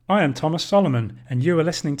I am Thomas Solomon, and you are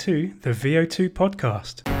listening to the VO2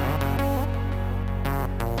 podcast.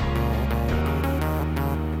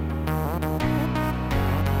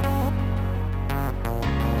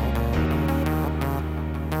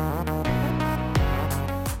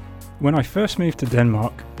 When I first moved to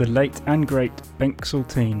Denmark, the late and great Bengt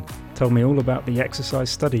Saltine told me all about the exercise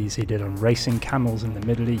studies he did on racing camels in the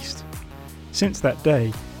Middle East. Since that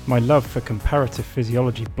day, my love for comparative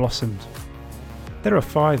physiology blossomed. There are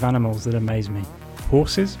 5 animals that amaze me: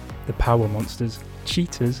 horses, the power monsters;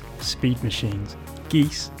 cheetahs, speed machines;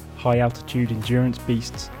 geese, high-altitude endurance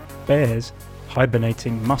beasts; bears,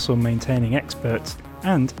 hibernating muscle-maintaining experts;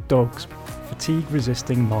 and dogs,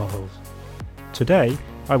 fatigue-resisting marvels. Today,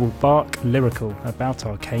 I will bark lyrical about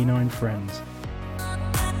our canine friends.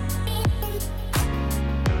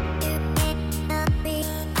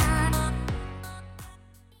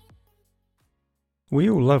 We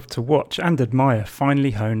all love to watch and admire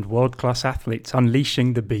finely honed world-class athletes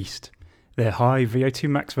unleashing the beast. Their high VO2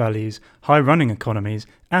 max values, high running economies,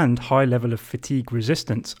 and high level of fatigue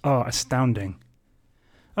resistance are astounding.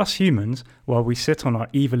 Us humans, while we sit on our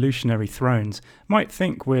evolutionary thrones, might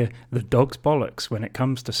think we're the dog's bollocks when it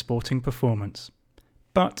comes to sporting performance.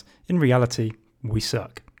 But, in reality, we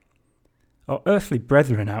suck. Our earthly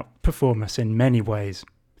brethren outperform us in many ways.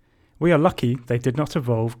 We are lucky they did not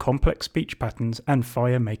evolve complex speech patterns and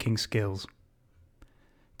fire-making skills.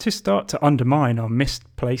 To start to undermine our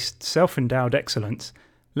misplaced, self-endowed excellence,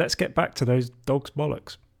 let's get back to those dog's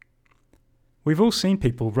bollocks. We've all seen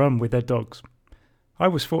people run with their dogs. I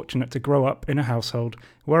was fortunate to grow up in a household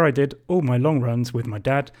where I did all my long runs with my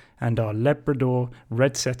dad and our Labrador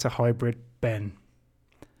Red Setter hybrid, Ben.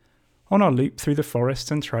 On our loop through the forests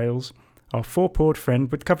and trails, our 4-pawed friend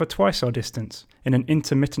would cover twice our distance in an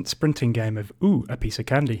intermittent sprinting game of ooh, a piece of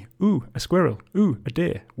candy, ooh, a squirrel, ooh, a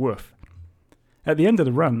deer, woof. At the end of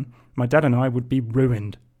the run, my dad and I would be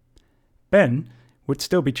ruined. Ben would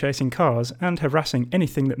still be chasing cars and harassing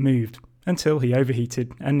anything that moved until he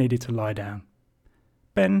overheated and needed to lie down.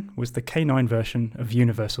 Ben was the canine version of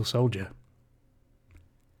Universal Soldier.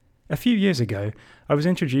 A few years ago, I was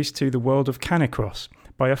introduced to the world of Canicross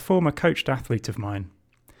by a former coached athlete of mine.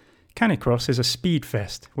 Canicross is a speed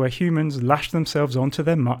fest where humans lash themselves onto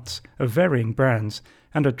their mutts of varying brands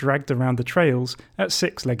and are dragged around the trails at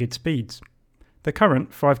 6-legged speeds. The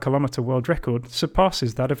current 5-kilometre world record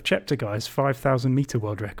surpasses that of Cheptegei's 5,000-metre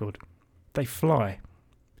world record. They fly.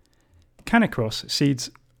 Canicross seeds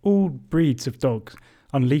all breeds of dogs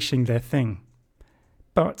unleashing their thing.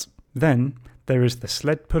 But then there is the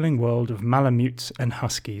sled-pulling world of Malamutes and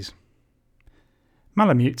Huskies.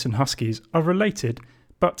 Malamutes and Huskies are related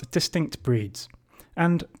but distinct breeds,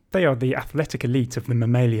 and they are the athletic elite of the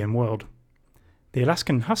mammalian world. The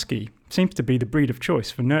Alaskan Husky seems to be the breed of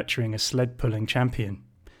choice for nurturing a sled-pulling champion.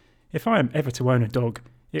 If I am ever to own a dog,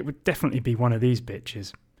 it would definitely be one of these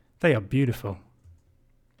bitches. They are beautiful.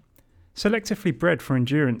 Selectively bred for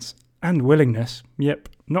endurance and willingness, yep,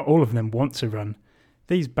 not all of them want to run.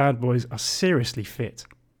 These bad boys are seriously fit.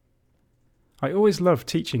 I always love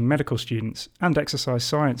teaching medical students and exercise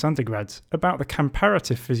science undergrads about the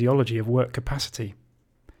comparative physiology of work capacity.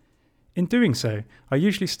 In doing so, I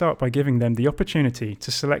usually start by giving them the opportunity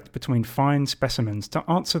to select between fine specimens to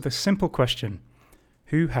answer the simple question: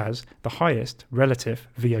 who has the highest relative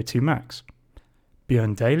VO2 max?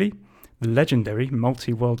 Björn Daly, the legendary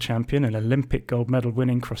multi-world champion and Olympic gold medal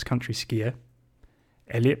winning cross-country skier;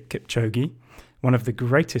 Eliud Kipchoge, one of the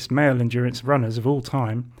greatest male endurance runners of all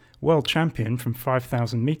time, world champion from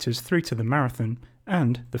 5,000 metres through to the marathon,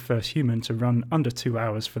 and the first human to run under 2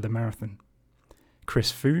 hours for the marathon;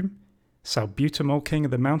 Chris Froome, salbutamol king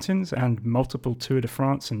of the mountains and multiple Tour de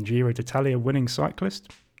France and Giro d'Italia winning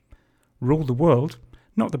cyclist; Rule the World,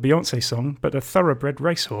 not the Beyoncé song, but a thoroughbred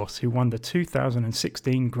racehorse who won the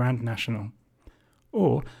 2016 Grand National;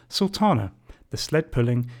 or Sultana, the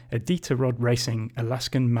sled-pulling, Iditarod racing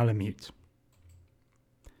Alaskan Malamute.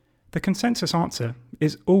 The consensus answer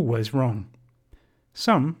is always wrong.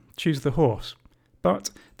 Some choose the horse,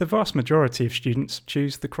 but the vast majority of students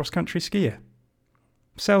choose the cross-country skier.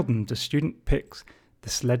 Seldom does student pick the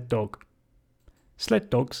sled dog. Sled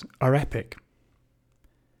dogs are epic.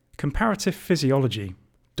 Comparative physiology.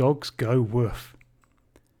 Dogs go woof.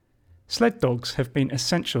 Sled dogs have been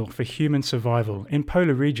essential for human survival in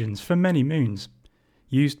polar regions for many moons,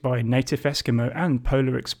 used by native Eskimo and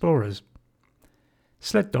polar explorers.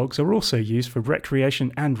 Sled dogs are also used for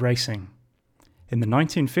recreation and racing. In the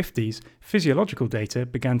 1950s, physiological data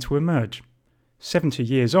began to emerge. 70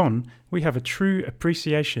 years on, we have a true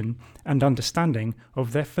appreciation and understanding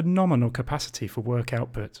of their phenomenal capacity for work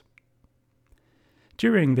output.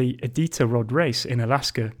 During the Iditarod race in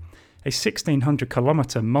Alaska, a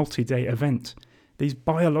 1,600-kilometre multi-day event, these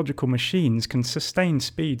biological machines can sustain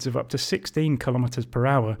speeds of up to 16 kilometers per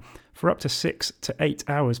hour for up to 6 to 8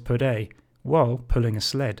 hours per day while pulling a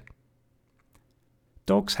sled.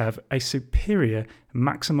 Dogs have a superior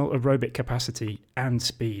maximal aerobic capacity and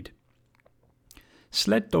speed.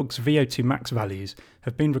 Sled dogs' VO2 max values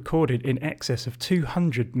have been recorded in excess of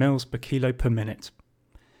 200 mils per kilo per minute.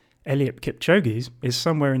 Eliud Kipchoge's is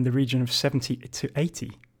somewhere in the region of 70 to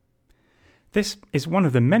 80. This is one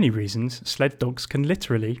of the many reasons sled dogs can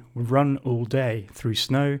literally run all day through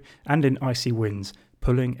snow and in icy winds,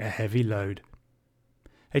 pulling a heavy load.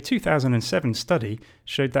 A 2007 study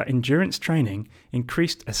showed that endurance training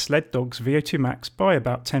increased a sled dog's VO2 max by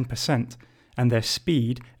about 10% and their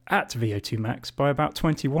speed at VO2 max by about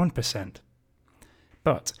 21%.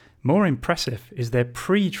 But more impressive is their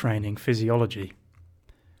pre-training physiology.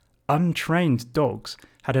 Untrained dogs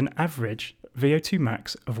had an average VO2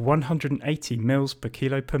 max of 180 mils per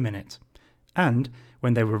kilo per minute, and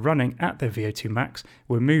when they were running at their VO2 max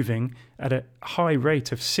were moving at a high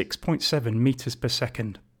rate of 6.7 meters per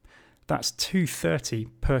second. That's 230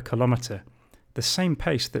 per kilometre, the same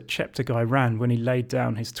pace that Cheptegei ran when he laid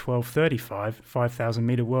down his 12:35 5,000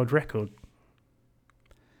 metre world record.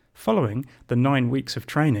 Following the 9 weeks of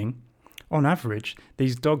training, on average,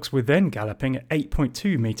 these dogs were then galloping at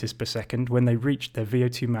 8.2 meters per second when they reached their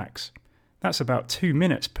VO2 max. That's about 2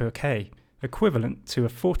 minutes per K, equivalent to a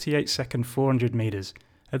 48-second 400 meters,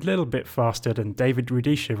 a little bit faster than David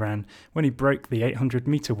Rudisha ran when he broke the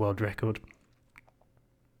 800-meter world record.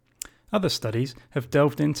 Other studies have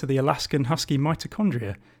delved into the Alaskan husky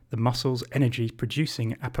mitochondria, the muscle's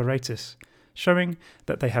energy-producing apparatus, showing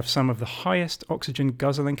that they have some of the highest oxygen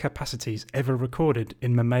guzzling capacities ever recorded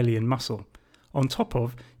in mammalian muscle, on top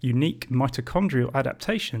of unique mitochondrial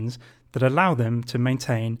adaptations that allow them to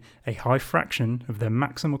maintain a high fraction of their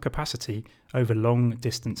maximal capacity over long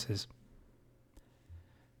distances.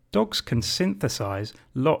 Dogs can synthesize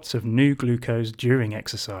lots of new glucose during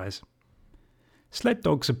exercise. Sled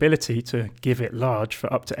dogs' ability to give it large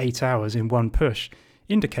for up to 8 hours in one push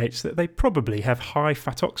indicates that they probably have high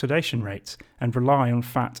fat oxidation rates and rely on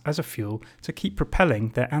fat as a fuel to keep propelling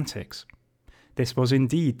their antics. This was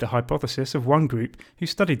indeed the hypothesis of one group who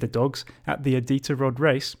studied the dogs at the Iditarod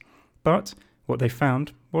race, but what they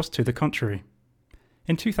found was to the contrary.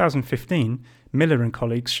 In 2015, Miller and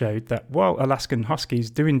colleagues showed that while Alaskan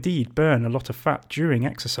Huskies do indeed burn a lot of fat during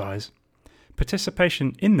exercise,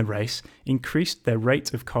 participation in the race increased their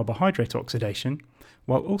rate of carbohydrate oxidation,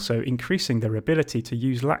 while also increasing their ability to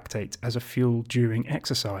use lactate as a fuel during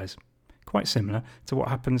exercise, quite similar to what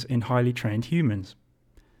happens in highly trained humans.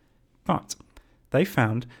 But they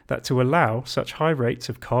found that to allow such high rates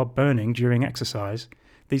of carb burning during exercise,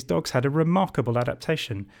 these dogs had a remarkable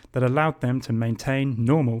adaptation that allowed them to maintain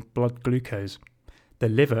normal blood glucose. The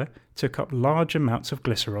liver took up large amounts of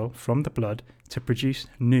glycerol from the blood to produce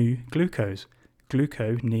new glucose,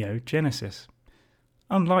 gluconeogenesis.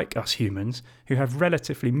 Unlike us humans, who have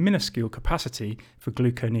relatively minuscule capacity for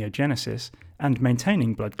gluconeogenesis and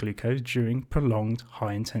maintaining blood glucose during prolonged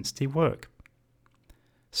high-intensity work.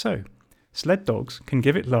 So, sled dogs can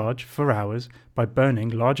give it large for hours by burning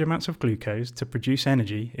large amounts of glucose to produce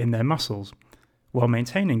energy in their muscles, while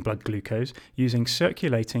maintaining blood glucose using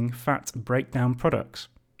circulating fat breakdown products.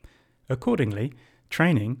 Accordingly,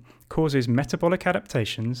 training causes metabolic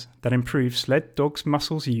adaptations that improve sled dogs'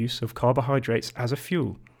 muscles' use of carbohydrates as a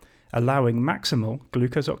fuel, allowing maximal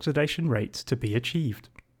glucose oxidation rates to be achieved.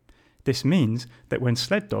 This means that when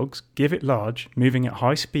sled dogs give it large, moving at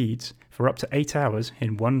high speeds for up to 8 hours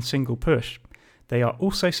in one single push, they are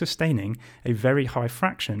also sustaining a very high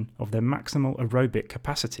fraction of their maximal aerobic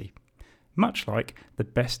capacity, much like the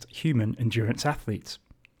best human endurance athletes.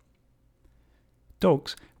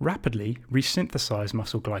 Dogs rapidly resynthesize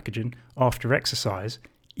muscle glycogen after exercise,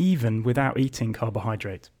 even without eating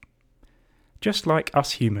carbohydrate. Just like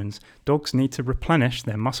us humans, dogs need to replenish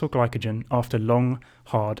their muscle glycogen after long,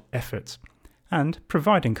 hard efforts, and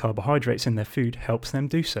providing carbohydrates in their food helps them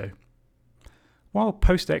do so. While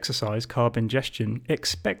post-exercise carb ingestion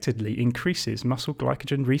expectedly increases muscle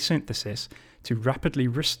glycogen resynthesis to rapidly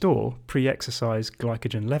restore pre-exercise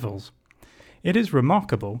glycogen levels, it is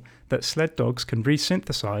remarkable that sled dogs can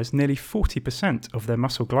resynthesize nearly 40% of their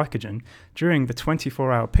muscle glycogen during the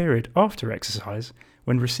 24-hour period after exercise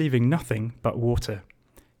when receiving nothing but water.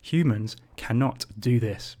 Humans cannot do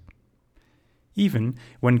this. Even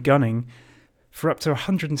when gunning for up to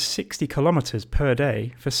 160 kilometers per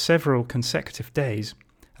day for several consecutive days,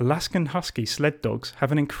 Alaskan Husky sled dogs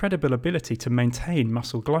have an incredible ability to maintain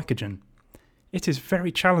muscle glycogen. It is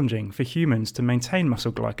very challenging for humans to maintain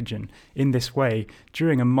muscle glycogen in this way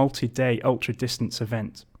during a multi-day ultra-distance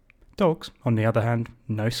event. Dogs, on the other hand,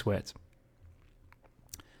 no sweat.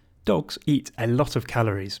 Dogs eat a lot of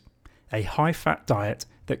calories, a high-fat diet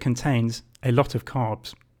that contains a lot of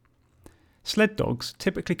carbs. Sled dogs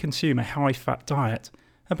typically consume a high-fat diet,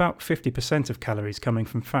 about 50% of calories coming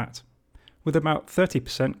from fat, with about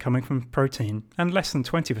 30% coming from protein and less than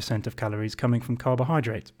 20% of calories coming from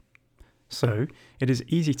carbohydrate. So, it is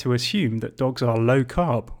easy to assume that dogs are low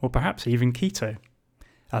carb or perhaps even keto.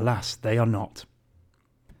 Alas, they are not.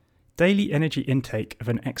 Daily energy intake of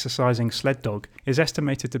an exercising sled dog is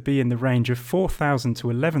estimated to be in the range of 4,000 to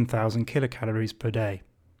 11,000 kilocalories per day.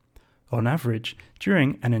 On average,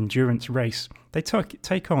 during an endurance race, they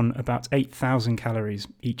take on about 8,000 calories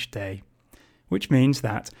each day, which means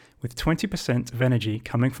that, with 20% of energy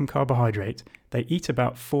coming from carbohydrate, they eat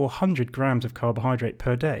about 400 grams of carbohydrate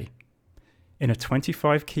per day. In a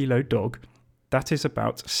 25 kilo dog, that is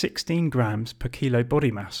about 16 grams per kilo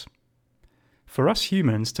body mass. For us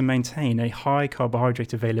humans to maintain a high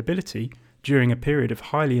carbohydrate availability during a period of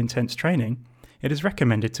highly intense training, it is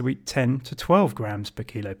recommended to eat 10 to 12 grams per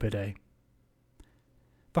kilo per day.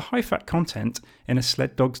 The high fat content in a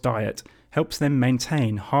sled dog's diet helps them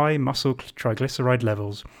maintain high muscle triglyceride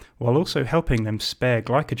levels while also helping them spare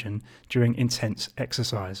glycogen during intense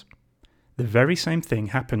exercise. The very same thing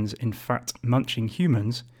happens in fat-munching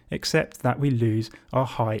humans, except that we lose our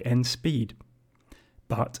high-end speed.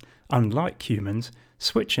 But, unlike humans,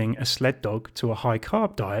 switching a sled dog to a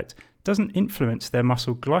high-carb diet doesn't influence their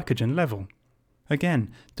muscle glycogen level.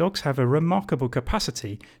 Again, dogs have a remarkable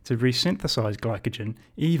capacity to resynthesize glycogen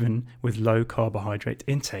even with low carbohydrate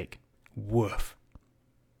intake. Woof.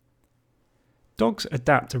 Dogs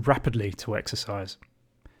adapt rapidly to exercise.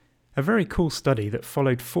 A very cool study that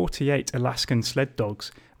followed 48 Alaskan sled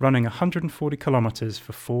dogs running 140 kilometers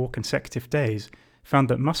for 4 consecutive days found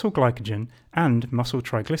that muscle glycogen and muscle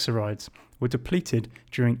triglycerides were depleted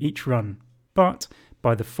during each run, but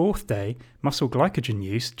by the 4th day, muscle glycogen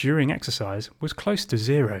use during exercise was close to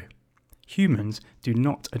zero. Humans do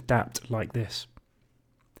not adapt like this.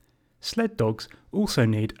 Sled dogs also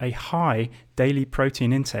need a high daily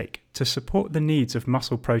protein intake to support the needs of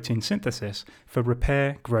muscle protein synthesis for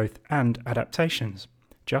repair, growth, and adaptations,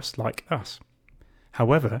 just like us.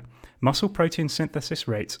 However, muscle protein synthesis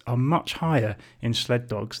rates are much higher in sled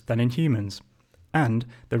dogs than in humans, and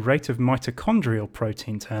the rate of mitochondrial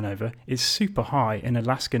protein turnover is super high in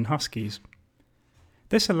Alaskan Huskies.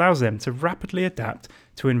 This allows them to rapidly adapt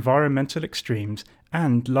to environmental extremes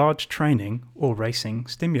and large training or racing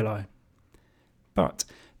stimuli. But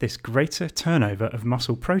this greater turnover of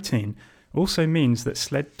muscle protein also means that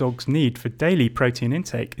sled dogs' need for daily protein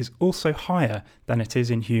intake is also higher than it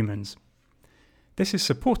is in humans. This is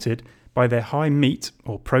supported by their high meat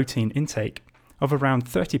or protein intake of around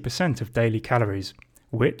 30% of daily calories,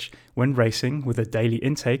 which, when racing with a daily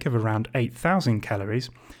intake of around 8,000 calories,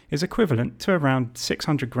 is equivalent to around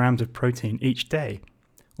 600 grams of protein each day,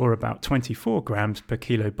 or about 24 grams per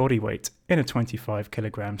kilo body weight in a 25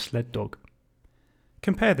 kilogram sled dog.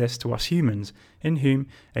 Compare this to us humans, in whom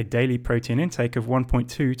a daily protein intake of 1.2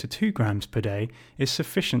 to 2 grams per day is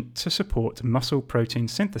sufficient to support muscle protein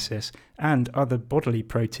synthesis and other bodily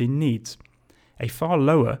protein needs. A far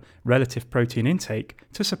lower relative protein intake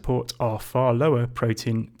to support our far lower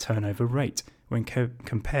protein turnover rate when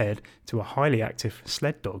compared to a highly active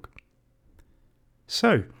sled dog.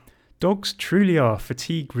 So, dogs truly are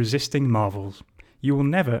fatigue-resisting marvels. You will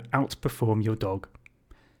never outperform your dog.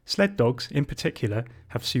 Sled dogs, in particular,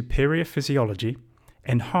 have superior physiology,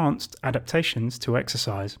 enhanced adaptations to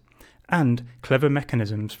exercise, and clever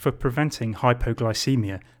mechanisms for preventing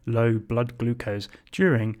hypoglycemia, low blood glucose,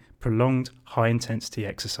 during prolonged high-intensity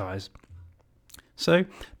exercise. So,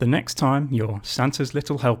 the next time your Santa's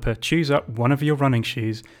little helper chews up one of your running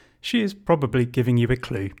shoes, she is probably giving you a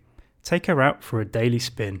clue. Take her out for a daily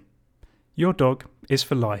spin. Your dog is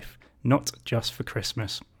for life, not just for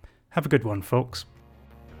Christmas. Have a good one, folks.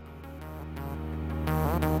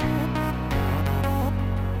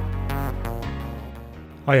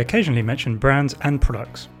 I occasionally mention brands and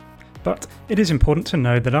products, but it is important to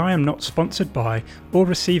know that I am not sponsored by or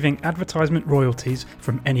receiving advertisement royalties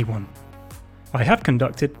from anyone. I have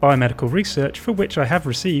conducted biomedical research for which I have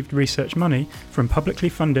received research money from publicly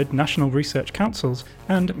funded national research councils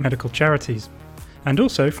and medical charities, and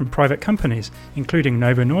also from private companies including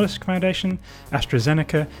Novo Nordisk Foundation,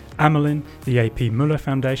 AstraZeneca, Amylin, the A.P. Muller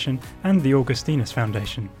Foundation, and the Augustinus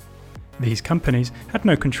Foundation. These companies had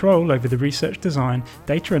no control over the research design,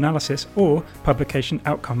 data analysis, or publication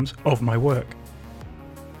outcomes of my work.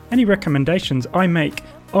 Any recommendations I make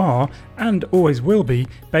are, and always will be,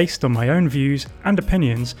 based on my own views and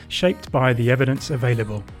opinions shaped by the evidence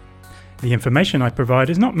available. The information I provide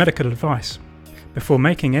is not medical advice. Before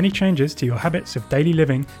making any changes to your habits of daily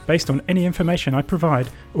living based on any information I provide,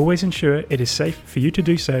 always ensure it is safe for you to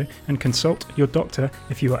do so and consult your doctor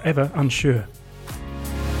if you are ever unsure.